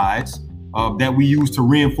PowerPoint slides that we use to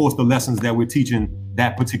reinforce the lessons that we're teaching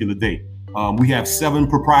that particular day. We have 7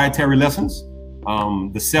 proprietary lessons.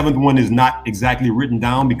 The 7th one is not exactly written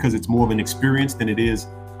down because it's more of an experience than it is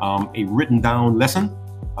a written down lesson.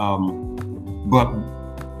 But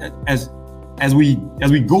as we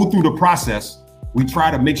go through the process, we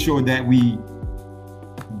try to make sure that we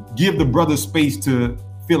give the brothers space to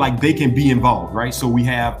feel like they can be involved, right? So we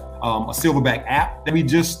have a Silverback app that we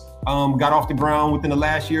just got off the ground within the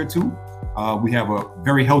last year or two. We have a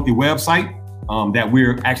very healthy website that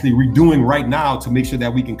we're actually redoing right now to make sure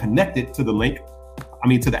that we can connect it to the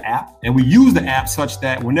to the app. And we use the app such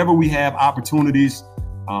that whenever we have opportunities,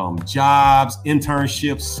 jobs,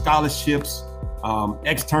 internships, scholarships,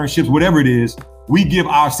 externships, whatever it is, we give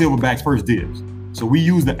our Silverbacks first dibs. So we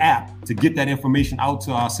use the app to get that information out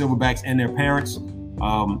to our Silverbacks and their parents.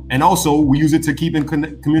 And also we use it to keep in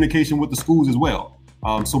communication with the schools as well.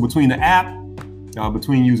 So between the app,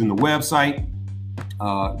 between using the website,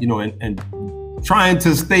 and trying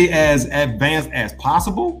to stay as advanced as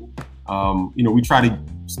possible. We try to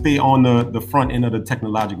stay on the front end of the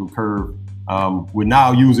technological curve. We're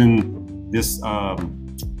now using this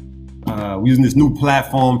new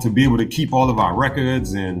platform to be able to keep all of our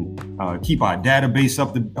records and keep our database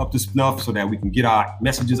up to snuff so that we can get our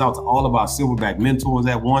messages out to all of our Silverback mentors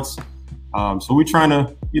at once. So we're trying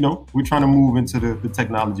to move into the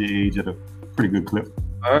technology age at a pretty good clip.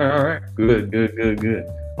 All right. Good.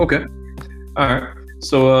 Okay. All right.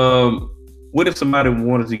 So, what if somebody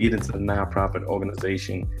wanted to get into the nonprofit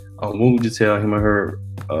organization? What would you tell him or her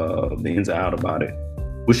the ins and outs about it?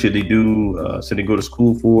 What should they do? Should they go to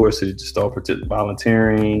school for it? Should they just start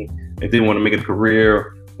volunteering? If they want to make it a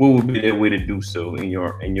career, what would be their way to do so in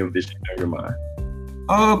your vision, in your mind?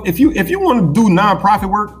 If you want to do nonprofit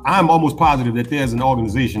work, I'm almost positive that there's an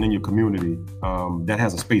organization in your community that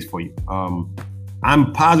has a space for you.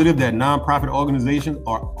 I'm positive that nonprofit organizations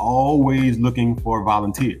are always looking for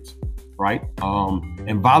volunteers, right?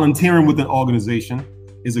 And volunteering with an organization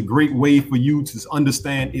is a great way for you to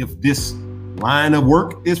understand if this line of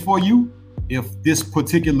work is for you, if this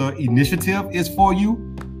particular initiative is for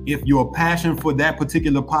you, if your passion for that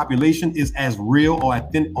particular population is as real or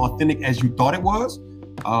authentic as you thought it was.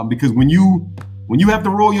 Because when you have to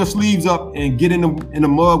roll your sleeves up and get in the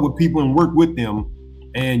mud with people and work with them,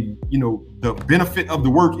 and the benefit of the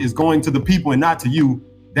work is going to the people and not to you,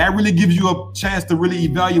 that really gives you a chance to really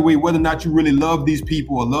evaluate whether or not you really love these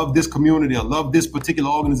people or love this community or love this particular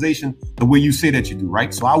organization the way you say that you do,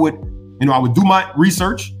 right? So I would do my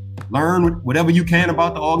research, learn whatever you can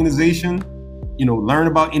about the organization, learn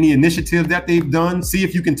about any initiatives that they've done, see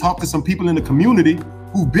if you can talk to some people in the community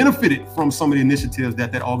who benefited from some of the initiatives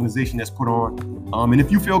that organization has put on. And if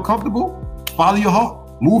you feel comfortable, follow your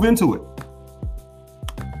heart, move into it.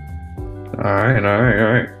 All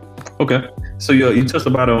right. Okay. So you touched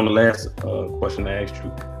about it on the last question I asked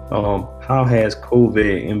you. How has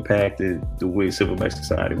COVID impacted the way Silverback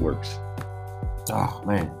Society works? Oh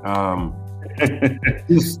man,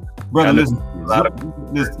 listen,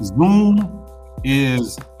 Zoom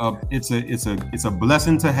is it's a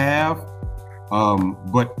blessing to have.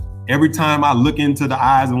 But every time I look into the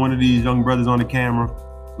eyes of one of these young brothers on the camera,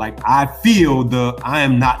 like I feel I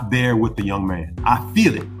am not there with the young man. I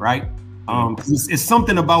feel it, right? It's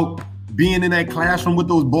something about being in that classroom with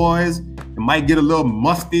those boys. It might get a little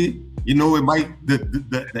musty, it might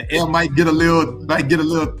the air might get a little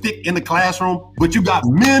thick in the classroom, but you got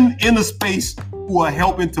men in the space who are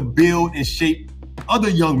helping to build and shape other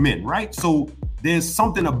young men, right? So there's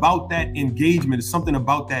something about that engagement, there's something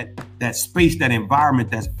about that space, that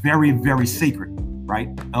environment that's very, very sacred, right?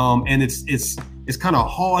 And it's kind of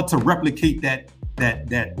hard to replicate that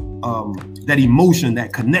emotion,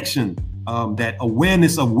 that connection, that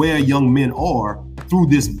awareness of where young men are through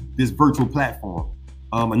this virtual platform.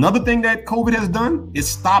 Another thing that COVID has done is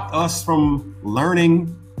stopped us from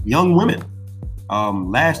learning young women.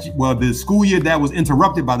 The school year that was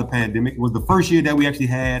interrupted by the pandemic was the first year that we actually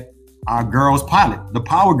had our girls pilot, the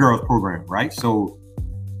Power Girls program, right? So,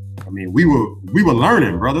 I mean, we were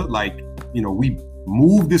learning, brother. Like, we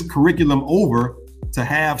moved this curriculum over to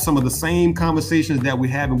have some of the same conversations that we're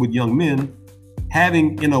having with young men,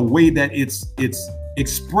 having in a way that it's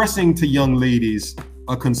expressing to young ladies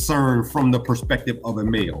a concern from the perspective of a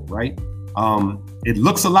male, right? It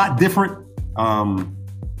looks a lot different.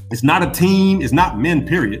 It's not a team, it's not men,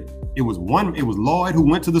 period. It was Lloyd who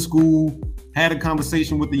went to the school, had a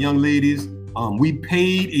conversation with the young ladies. We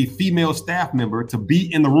paid a female staff member to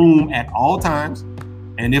be in the room at all times.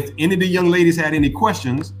 And if any of the young ladies had any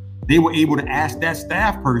questions, they were able to ask that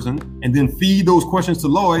staff person and then feed those questions to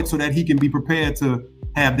Lloyd so that he can be prepared to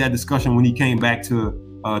have that discussion when he came back to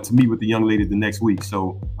meet with the young ladies the next week.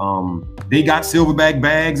 So they got Silverback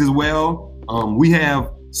bags as well. We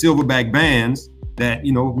have Silverback bands that,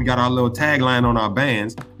 we got our little tagline on our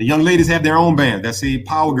bands. The young ladies have their own band that say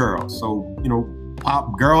Power Girls. So,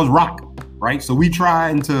 pop girls rock, right? So we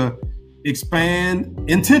trying to expand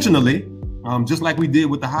intentionally, just like we did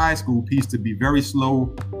with the high school piece, to be very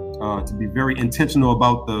slow, to be very intentional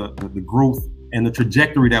about the growth and the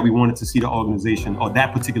trajectory that we wanted to see the organization or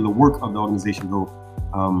that particular work of the organization go.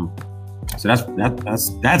 So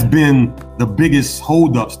that's been the biggest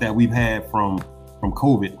holdups that we've had from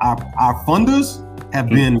COVID. Our funders have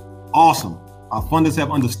been awesome. Our funders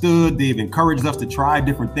have understood. They've encouraged us to try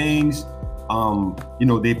different things.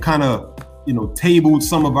 They've kind of, tabled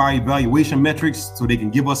some of our evaluation metrics so they can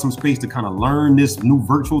give us some space to kind of learn this new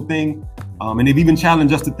virtual thing. And they've even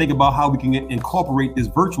challenged us to think about how we can incorporate this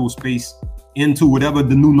virtual space into whatever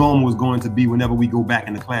the new normal is going to be whenever we go back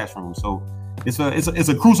in the classroom. So it's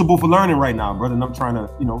a crucible for learning right now, brother. And I'm trying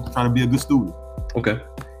to be a good student. Okay.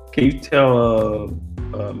 Can you tell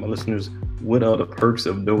my listeners what are the perks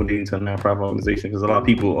of donating to a nonprofit organization? Because a lot of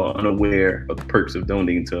people are unaware of the perks of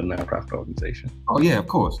donating to a nonprofit organization. Oh yeah, of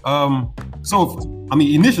course.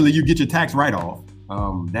 Initially you get your tax write-off.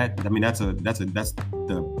 That's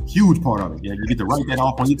the huge part of it. Yeah, you get to write that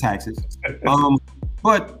off on your taxes.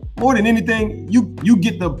 But more than anything, you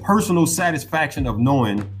get the personal satisfaction of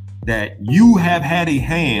knowing that you have had a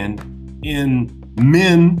hand in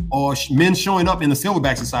men showing up, in the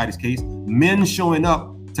Silverback Society's case, men showing up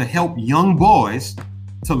to help young boys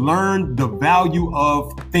to learn the value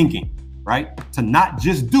of thinking, right? To not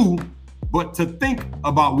just do, but to think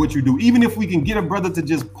about what you do. Even if we can get a brother to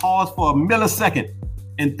just pause for a millisecond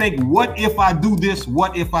and think, what if I do this?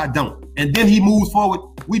 What if I don't? And then he moves forward.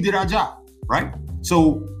 We did our job, right?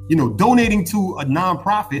 So, donating to a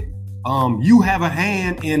nonprofit, you have a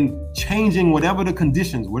hand in changing whatever the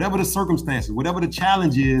conditions, whatever the circumstances, whatever the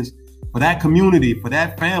challenge is for that community, for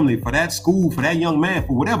that family, for that school, for that young man,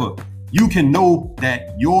 for whatever. You can know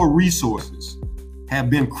that your resources have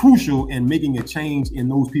been crucial in making a change in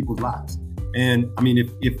those people's lives. And I mean,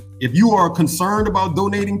 if you are concerned about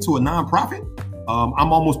donating to a nonprofit,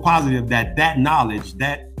 I'm almost positive that knowledge,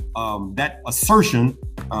 that assertion,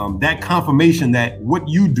 that confirmation that what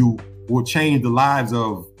you do will change the lives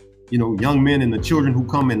of, you know, young men and the children who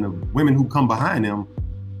come and the women who come behind them.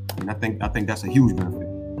 And I think that's a huge benefit.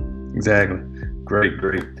 Exactly. Great.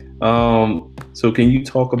 So can you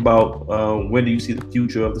talk about where do you see the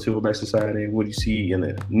future of the Silverback Society, and what do you see in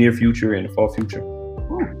the near future and the far future?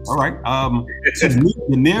 All right. In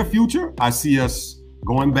the near future, I see us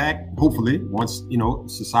going back, hopefully, once, you know,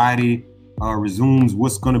 society resumes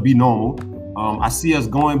what's going to be normal. I see us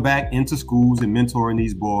going back into schools and mentoring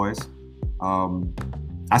these boys.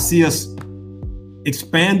 I see us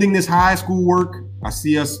expanding this high school work. I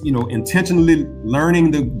see us, you know, intentionally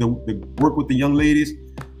learning the work with the young ladies.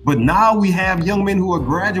 But now we have young men who are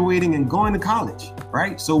graduating and going to college,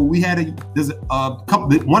 right? So we had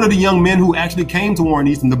one of the young men who actually came to Warren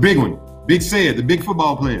Easton, the big one, Big Said, the big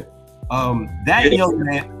football player.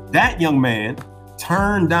 That young man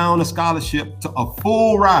turned down a scholarship to a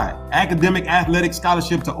full ride, academic athletic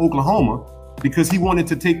scholarship to Oklahoma, because he wanted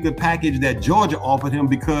to take the package that Georgia offered him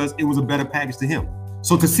because it was a better package to him.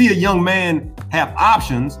 So to see a young man have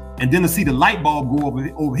options, and then to see the light bulb go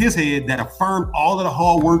over his head that affirmed all of the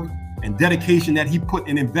hard work and dedication that he put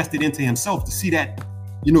and invested into himself, to see that,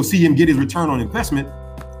 you know, see him get his return on investment,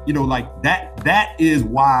 you know, like that is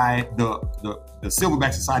why the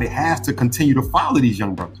Silverback Society has to continue to follow these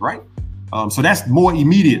young brothers, right? So that's more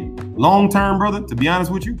immediate. Long term, brother, to be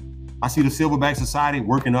honest with you, I see the Silverback Society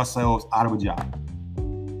working ourselves out of a job.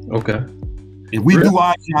 Okay. If we do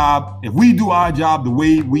our job the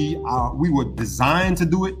way we were designed to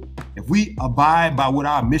do it, if we abide by what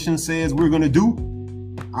our mission says we're going to do,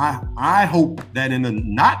 I hope that in the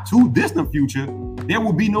not too distant future, there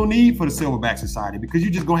will be no need for the Silverback Society, because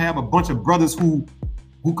you're just going to have a bunch of brothers who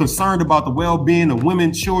concerned about the well-being of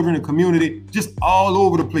women, children, and community, just all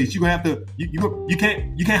over the place. You're going to have to, you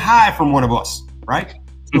can't hide from one of us, right?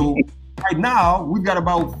 So right now, we've got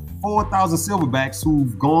about 4,000 Silverbacks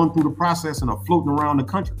who've gone through the process and are floating around the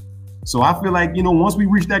country. So I feel like, you know, once we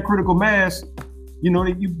reach that critical mass, you know,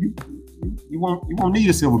 you won't need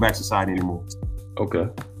a Silverback Society anymore. Okay.